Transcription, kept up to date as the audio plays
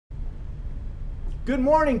Good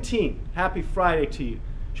morning, team. Happy Friday to you.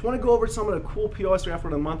 Just want to go over some of the cool POS we have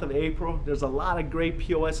for the month of April. There's a lot of great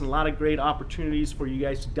POS and a lot of great opportunities for you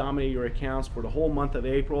guys to dominate your accounts for the whole month of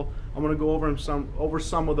April. I'm going to go over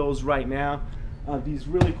some of those right now. These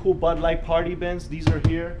really cool Bud Light party bins, these are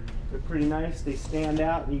here. They're pretty nice. They stand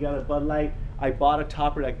out. You got a Bud Light Ibotta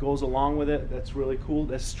topper that goes along with it. That's really cool.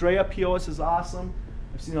 The Estrella POS is awesome.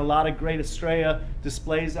 I've seen a lot of great Estrella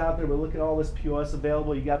displays out there, but look at all this POS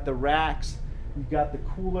available. You got the racks. You got the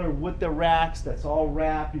cooler with the racks that's all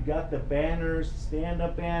wrapped. You got the banners,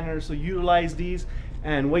 stand-up banners. So utilize these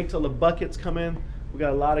and wait till the buckets come in. We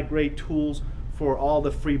got a lot of great tools for all the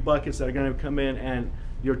free buckets that are going to come in, and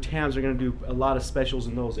your TAMs are going to do a lot of specials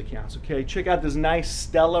in those accounts. Okay, check out this nice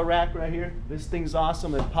Stella rack right here. This thing's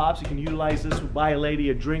awesome. It pops. You can utilize this with Buy a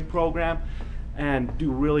Lady a Drink program and do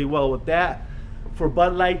really well with that. For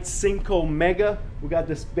Bud Light Cinco Mega, we got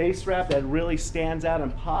this base wrap that really stands out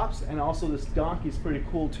and pops, and also this donkey is pretty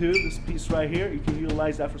cool too. This piece right here, you can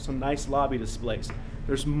utilize that for some nice lobby displays.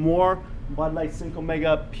 There's more Bud Light Cinco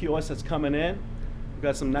Mega POS that's coming in. We've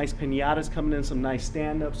got some nice pinatas coming in, some nice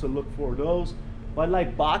stand-ups, so look for those. Bud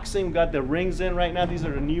Light Boxing, we got the rings in right now. These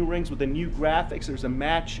are the new rings with the new graphics. There's a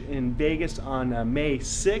match in Vegas on May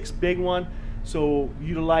 6th, big one. So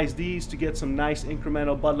utilize these to get some nice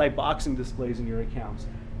incremental Bud Light Boxing displays in your accounts.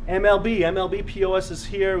 MLB POS is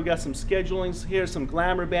here. We got some schedulings here, some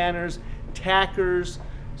glamour banners, tackers.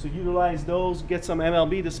 So utilize those, get some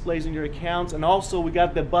MLB displays in your accounts. And also we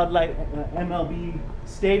got the Bud Light MLB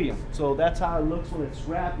Stadium. So that's how it looks when it's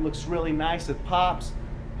wrapped. It looks really nice, it pops.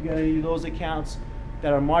 You got any of those accounts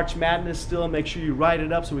that are March Madness still, make sure you write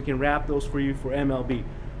it up so we can wrap those for you for MLB.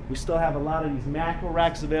 We still have a lot of these macro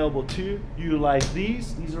racks available too. Utilize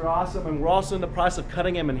these. These are awesome, and we're also in the process of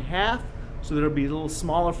cutting them in half so they'll be a little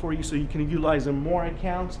smaller for you so you can utilize them more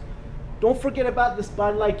accounts. Don't forget about this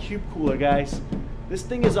Bud Light Cube Cooler, guys. This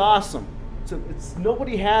thing is awesome.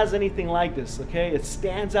 Nobody has anything like this, okay? It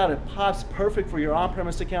stands out, it pops, perfect for your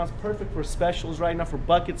on-premise accounts, perfect for specials right now, for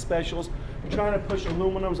bucket specials. We're trying to push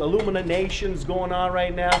aluminums. Illumination's going on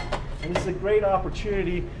right now, and this is a great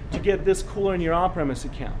opportunity to get this cooler in your on-premise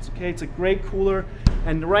accounts, okay? It's a great cooler,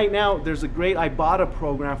 and right now there's a great Ibotta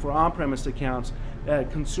program for on-premise accounts. A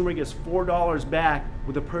consumer gets $4 back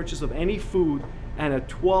with the purchase of any food and a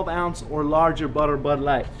 12-ounce or larger Bud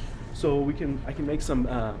Light. So I can make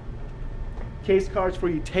some case cards for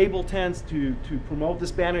you, table tents to promote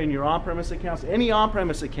this banner in your on-premise accounts. Any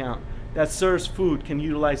on-premise account that serves food can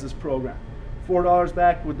utilize this program. $4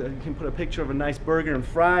 back with you can put a picture of a nice burger and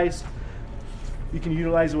fries. You can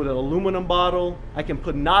utilize it with an aluminum bottle. I can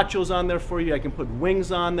put nachos on there for you. I can put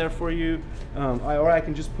wings on there for you. Or I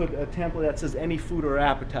can just put a template that says any food or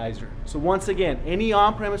appetizer. So once again, any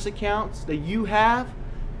on-premise accounts that you have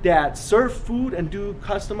that serve food and do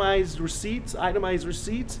customized receipts, itemized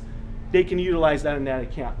receipts, they can utilize that in that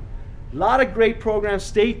account. A lot of great programs.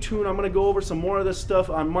 Stay tuned. I'm going to go over some more of this stuff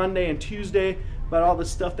on Monday and Tuesday about all the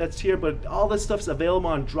stuff that's here, but all this stuff's available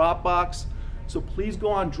on Dropbox. So please go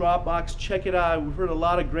on Dropbox, check it out. We've heard a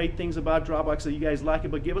lot of great things about Dropbox, so you guys like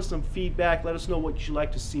it, but give us some feedback. Let us know what you'd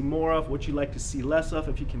like to see more of, what you'd like to see less of,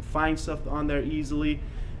 if you can find stuff on there easily.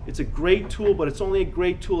 It's a great tool, but it's only a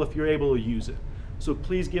great tool if you're able to use it. So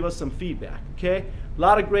please give us some feedback, okay? A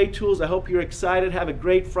lot of great tools. I hope you're excited. Have a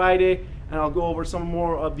great Friday, and I'll go over some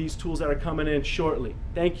more of these tools that are coming in shortly.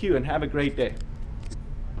 Thank you, and have a great day.